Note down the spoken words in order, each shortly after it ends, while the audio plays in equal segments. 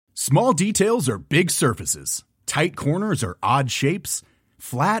Small details are big surfaces. Tight corners are odd shapes.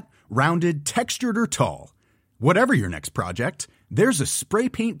 Flat, rounded, textured, or tall. Whatever your next project, there's a spray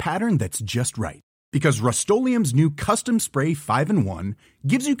paint pattern that's just right. Because Rust-Oleum's new Custom Spray 5-in-1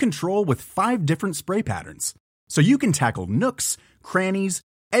 gives you control with 5 different spray patterns. So you can tackle nooks, crannies,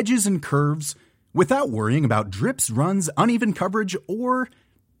 edges, and curves without worrying about drips, runs, uneven coverage, or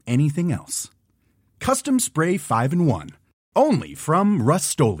anything else. Custom Spray 5-in-1. Only from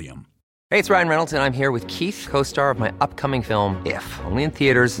Rust-Oleum. Hey, it's Ryan Reynolds, and I'm here with Keith, co-star of my upcoming film, If, only in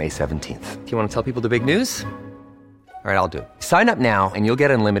theaters May 17th. Do you want to tell people the big news? All right, I'll do it. Sign up now and you'll get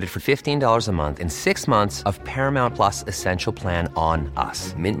unlimited for $15 a month and 6 months of Paramount Plus Essential Plan on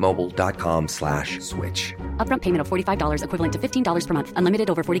us. MintMobile.com/switch. Upfront payment of $45 equivalent to $15 per month. Unlimited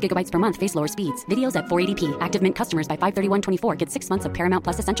over 40 gigabytes per month. Face lower speeds. Videos at 480p. Active Mint customers by 531.24 get 6 months of Paramount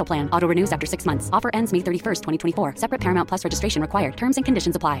Plus Essential Plan. Auto renews after 6 months. Offer ends May 31st, 2024. Separate Paramount Plus registration required. Terms and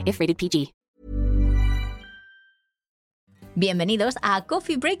conditions apply if rated PG. Bienvenidos a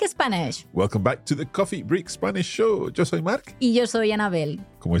Coffee Break Spanish. Welcome back to the Coffee Break Spanish Show. Yo soy Mark. Y yo soy Anabel.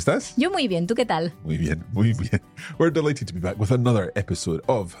 ¿Cómo estás? Yo muy bien, ¿tú qué tal? Muy bien, muy bien. We're delighted to be back with another episode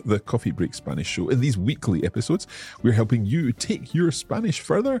of the Coffee Break Spanish Show. In these weekly episodes, we're helping you take your Spanish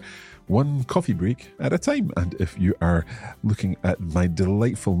further, one coffee break at a time. And if you are looking at my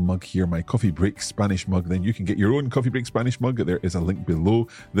delightful mug here, my Coffee Break Spanish mug, then you can get your own Coffee Break Spanish mug. There is a link below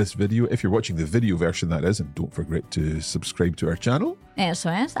this video. If you're watching the video version, that is, and don't forget to subscribe to our channel. Eso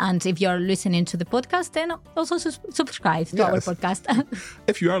es. And if you're listening to the podcast, then also subscribe to our podcast.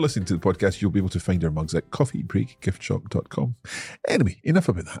 If you are listening to the podcast, you'll be able to find our mugs at coffeebreakgiftshop.com. Anyway, enough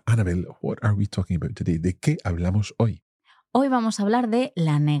about that. Annabel, what are we talking about today? ¿De qué hablamos hoy? Hoy vamos a hablar de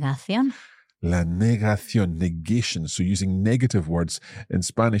la negación. La negación, negation. So using negative words in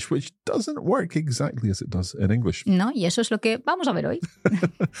Spanish, which doesn't work exactly as it does in English. No, y eso es lo que vamos a ver hoy.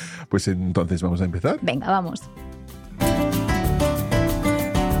 Pues entonces vamos a empezar. Venga, vamos.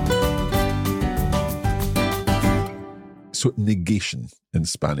 So negation in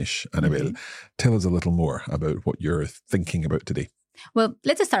Spanish, Annabel. Tell us a little more about what you're thinking about today. Well,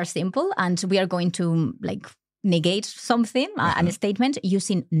 let's start simple, and we are going to negate something, a statement,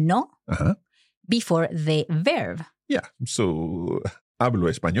 using no before the verb. Yeah, so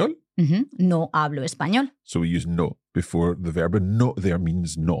hablo español. No hablo español. So we use no before the verb, and no there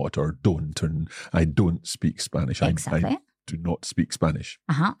means not or don't, and I don't speak Spanish. Exactly. I do not speak Spanish.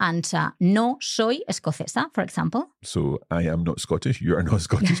 And no soy escocesa, for example. So I am not Scottish, you are not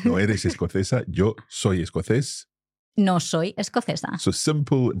Scottish, no eres escocesa, yo soy escocés. No soy escocesa. So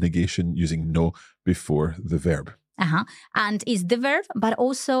simple negation using no before the verb. And it's the verb, but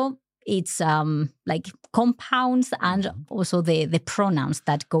also it's compounds and also the pronouns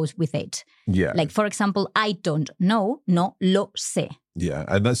that goes with it. Yeah. Like, for example, I don't know, no lo sé. Yeah,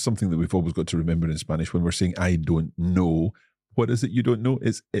 and that's something that we've always got to remember in Spanish. When we're saying I don't know, what is it you don't know?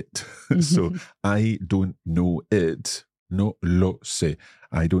 It's it. So I don't know it. No lo sé.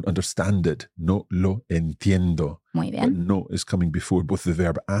 I don't understand it. No lo entiendo. Muy bien. But no is coming before both the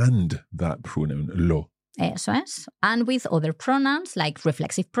verb and that pronoun, lo. Eso es. And with other pronouns, like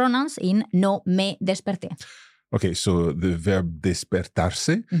reflexive pronouns, in no me desperté. Okay, so the verb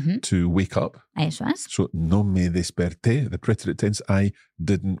despertarse, to wake up. Eso es. So no me desperté, the preterite tense, I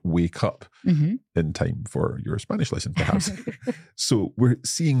didn't wake up in time for your Spanish lesson, perhaps. So we're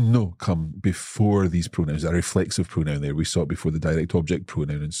seeing no come before these pronouns, a reflexive pronoun there. We saw it before the direct object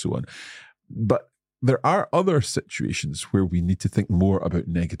pronoun and so on. But there are other situations where we need to think more about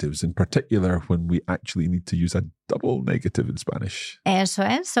negatives, in particular when we actually need to use a double negative in Spanish. Eso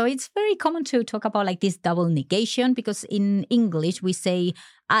es. So it's very common to talk about this double negation, because in English we say,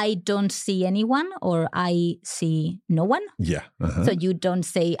 I don't see anyone or I see no one. Yeah. So you don't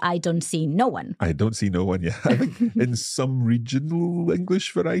say, I don't see no one. I don't see no one, yeah. I think in some regional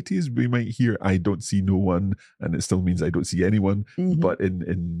English varieties, we might hear I don't see no one, and it still means I don't see anyone. But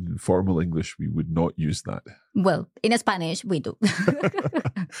in formal English, we would not use that. Well, in Spanish, we do.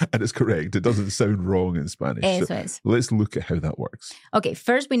 And it's correct. It doesn't sound wrong in Spanish. Eso es. Let's look at how that works. Okay,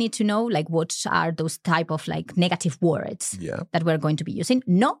 first we need to know what are those type of negative words that we're going to be using.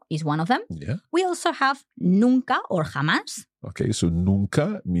 No is one of them. Yeah. We also have nunca or jamás. Okay, so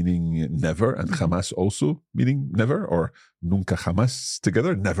nunca meaning never, and jamás also meaning never, or nunca jamás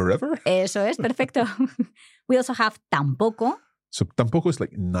together, never ever. Eso es, perfecto. We also have tampoco. So tampoco is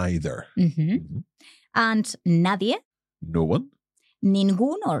like neither. And nadie. No one.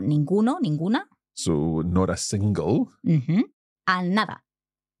 Ningún or ninguno, ninguna. So not a single. And nada.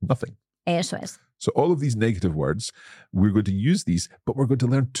 Nothing. Eso es. So all of these negative words, we're going to use these, but we're going to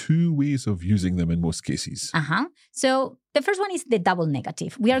learn two ways of using them in most cases. So the first one is the double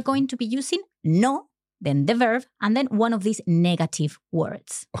negative. We are going to be using no, then the verb, and then one of these negative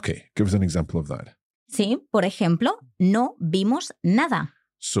words. Okay, give us an example of that. Sí, por ejemplo, no vimos nada.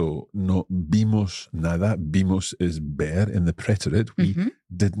 So, no vimos nada. Vimos is ver in the preterite. We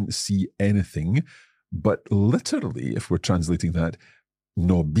didn't see anything. But literally, if we're translating that,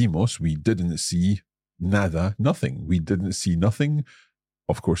 no vimos, we didn't see nada, nothing. We didn't see nothing.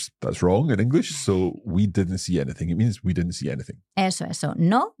 Of course, that's wrong in English. So, we didn't see anything. It means we didn't see anything. Eso.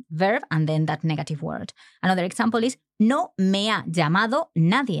 No, verb, and then that negative word. Another example is, no me ha llamado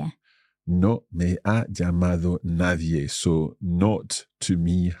nadie. No me ha llamado nadie. So, not to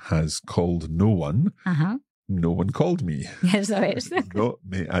me has called no one. No one called me. Eso es. No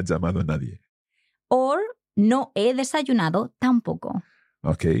me ha llamado nadie. Or, no he desayunado tampoco.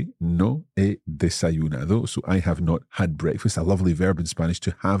 Okay, no he desayunado. So, I have not had breakfast. A lovely verb in Spanish,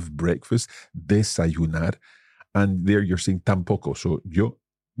 to have breakfast. Desayunar. And there you're saying tampoco. So, yo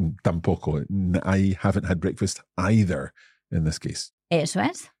tampoco. I haven't had breakfast either in this case. Eso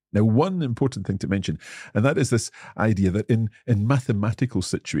es. Now, one important thing to mention, and that is this idea that in mathematical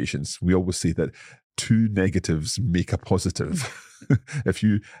situations, we always say that two negatives make a positive. If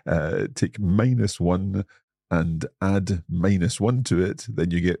you take -1 and add -1 to it,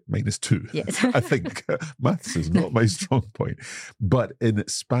 then you get -2. Yes. I think maths is not my strong point. But in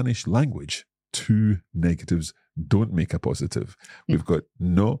Spanish language, two negatives don't make a positive. We've got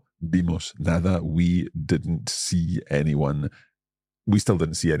no vimos nada. We didn't see anyone. We still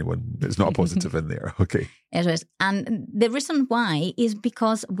didn't see anyone. There's not a positive in there. Okay. Eso es. And the reason why is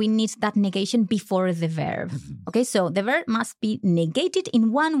because we need that negation before the verb. Okay, so the verb must be negated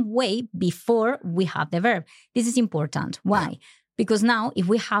in one way before we have the verb. This is important. Why? Because now, if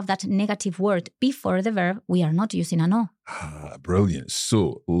we have that negative word before the verb, we are not using a no. Brilliant.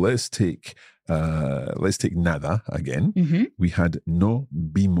 So let's take nada again. We had no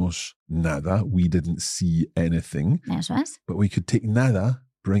vimos nada. We didn't see anything. Eso es. But we could take nada,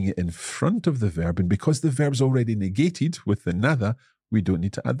 bring it in front of the verb, and because the verb's already negated with the nada, we don't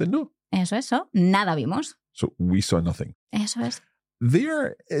need to add the no. Eso. Nada vimos. So we saw nothing. Eso es.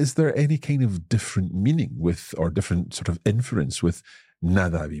 Is there any kind of different meaning with, or different sort of inference with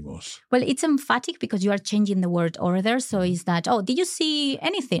nada vimos? Well, it's emphatic because you are changing the word order. So it's that, oh, did you see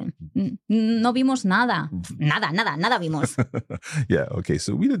anything? No vimos nada. Nada vimos. Yeah, okay.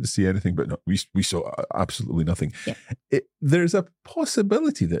 So we didn't see anything, but no, we saw absolutely nothing. Yeah. There's a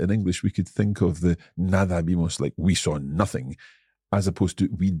possibility that in English we could think of the nada vimos like we saw nothing, as opposed to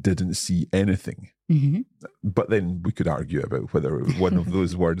we didn't see anything. But then we could argue about whether one of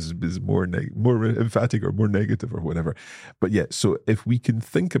those words is more emphatic or more negative or whatever. But yeah, so if we can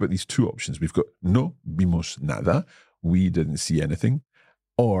think about these two options, we've got no vimos nada, we didn't see anything,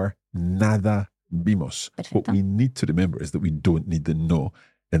 or nada vimos. Perfecto. What we need to remember is that we don't need the no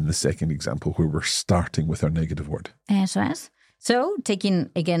in the second example where we're starting with our negative word. Eso es. So taking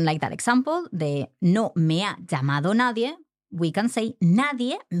again like that example, the no me ha llamado nadie, we can say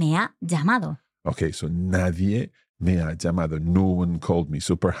nadie me ha llamado. Okay, so nadie me ha llamado. No one called me.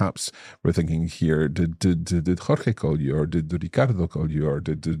 So perhaps we're thinking here, did Jorge call you, or did Ricardo call you, or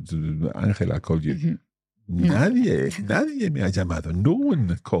did Angela call you? Nadie me ha llamado. No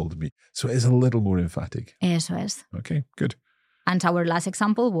one called me. So it's a little more emphatic. Eso es. Okay, good. And our last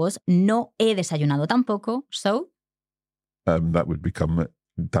example was no he desayunado tampoco. So? That would become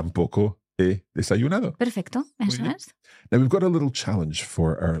tampoco he desayunado. Perfecto. Eso es. Now, we've got a little challenge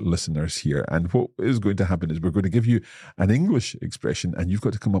for our listeners here. And what is going to happen is we're going to give you an English expression and you've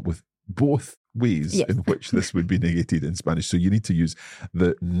got to come up with both ways in which this would be negated in Spanish. So you need to use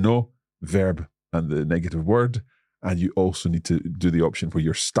the no verb and the negative word. And you also need to do the option where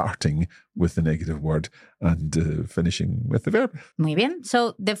you're starting with the negative word and finishing with the verb. Muy bien.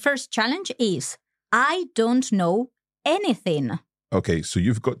 So the first challenge is, I don't know anything. Okay, so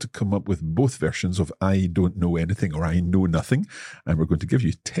you've got to come up with both versions of I don't know anything or I know nothing. And we're going to give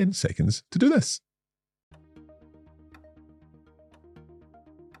you 10 seconds to do this.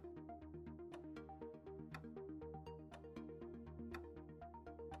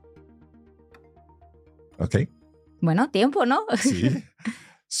 Okay. Bueno, tiempo, ¿no? Sí.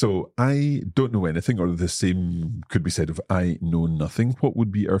 So I don't know anything, or the same could be said of I know nothing. What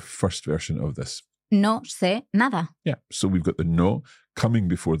would be our first version of this? No sé nada. Yeah, so we've got the no coming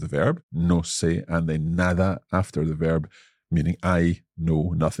before the verb, no sé, and then nada after the verb, meaning I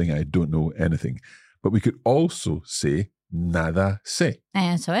know nothing, I don't know anything. But we could also say nada sé.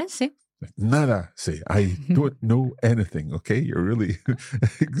 Eso es, sí. Nada sé. I don't know anything, okay? You're really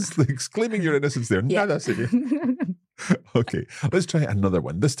exclaiming your innocence there. Nada sé. Okay, let's try another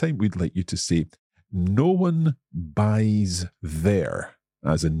one. This time we'd like you to say, no one buys there.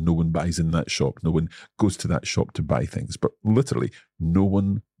 As in, no one buys in that shop. No one goes to that shop to buy things. But literally, no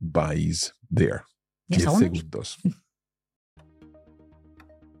one buys there. 10 segundos.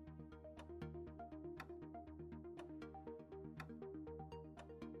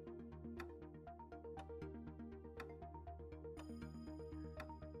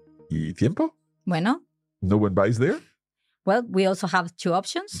 ¿Y tiempo? Bueno. No one buys there? Well, we also have two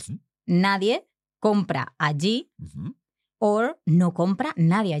options. Nadie compra allí or no compra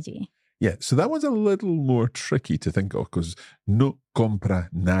nadie allí. Yeah, so that one's a little more tricky to think of because no compra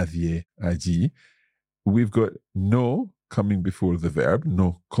nadie allí. We've got no coming before the verb,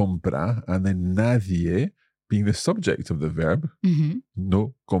 no compra, and then nadie being the subject of the verb.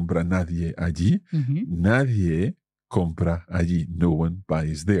 No compra nadie allí. Nadie compra allí. No one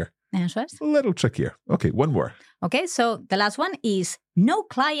buys there. Eso es. A little trickier. Okay, one more. Okay, so the last one is no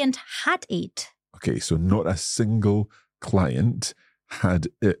client had it. Okay, so not a single client had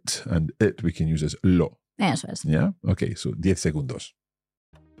it. And it we can use as lo. Eso es. Yeah? Okay, so 10 segundos.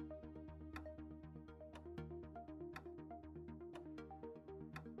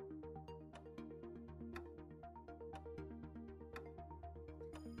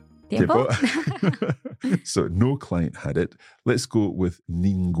 Tiempo. So no client had it. Let's go with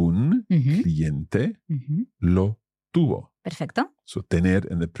ningún cliente lo tuvo. Perfecto. So tener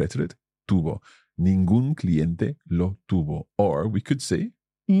in the preterite, tuvo. Ningún cliente lo tuvo. Or we could say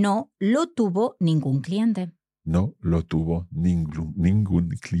no lo tuvo ningún cliente. No lo tuvo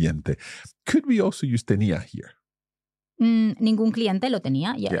ningún cliente. Could we also use tenía here? Ningún cliente lo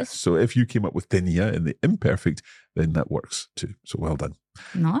tenía, yes. Yes. So if you came up with tenía in the imperfect, then that works too. So well done.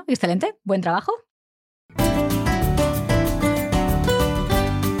 No, excelente. Buen trabajo.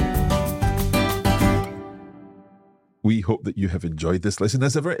 We hope that you have enjoyed this lesson.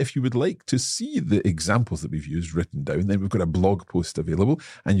 As ever, if you would like to see the examples that we've used written down, then we've got a blog post available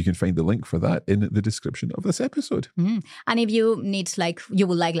and you can find the link for that in the description of this episode. And if you need you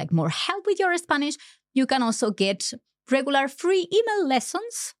would like more help with your Spanish, you can also get regular free email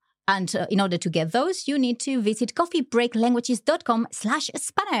lessons. And in order to get those, you need to visit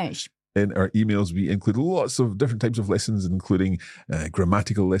coffeebreaklanguages.com/Spanish. In our emails, we include lots of different types of lessons, including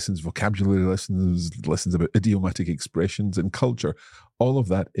grammatical lessons, vocabulary lessons, lessons about idiomatic expressions and culture. All of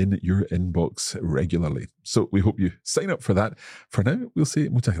that in your inbox regularly. So we hope you sign up for that. For now, we'll say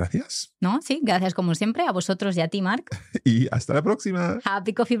muchas gracias. No, sí, gracias como siempre a vosotros y a ti, Marc. Y hasta la próxima.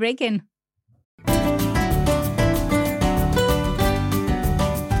 Happy coffee breaking.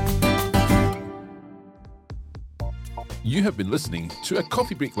 You have been listening to a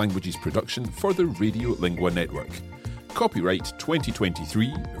Coffee Break Languages production for the Radio Lingua Network. Copyright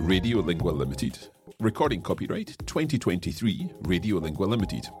 2023 Radio Lingua Limited. Recording copyright 2023 Radio Lingua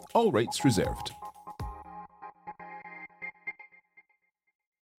Limited. All rights reserved.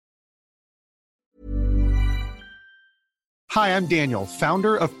 Hi, I'm Daniel,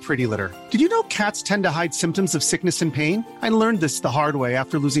 founder of Pretty Litter. Did you know cats tend to hide symptoms of sickness and pain? I learned this the hard way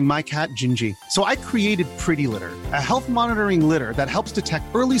after losing my cat, Gingy. So I created Pretty Litter, a health monitoring litter that helps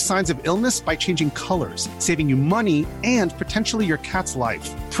detect early signs of illness by changing colors, saving you money and potentially your cat's life.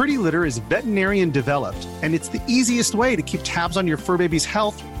 Pretty Litter is veterinarian developed, and it's the easiest way to keep tabs on your fur baby's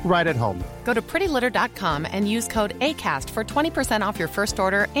health right at home. Go to prettylitter.com and use code ACAST for 20% off your first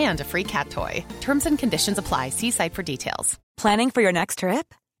order and a free cat toy. Terms and conditions apply. See site for details. Planning for your next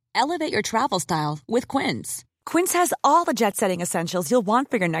trip? Elevate your travel style with Quince. Quince has all the jet-setting essentials you'll want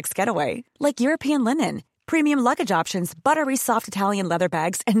for your next getaway, like European linen, premium luggage options, buttery soft Italian leather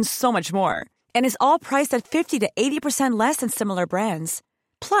bags, and so much more. And is all priced at 50 to 80% less than similar brands.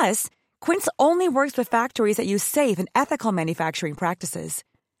 Plus, Quince only works with factories that use safe and ethical manufacturing practices.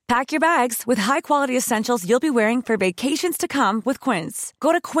 Pack your bags with high-quality essentials you'll be wearing for vacations to come with Quince.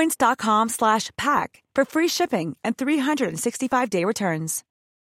 Go to quince.com/pack for free shipping and 365-day returns.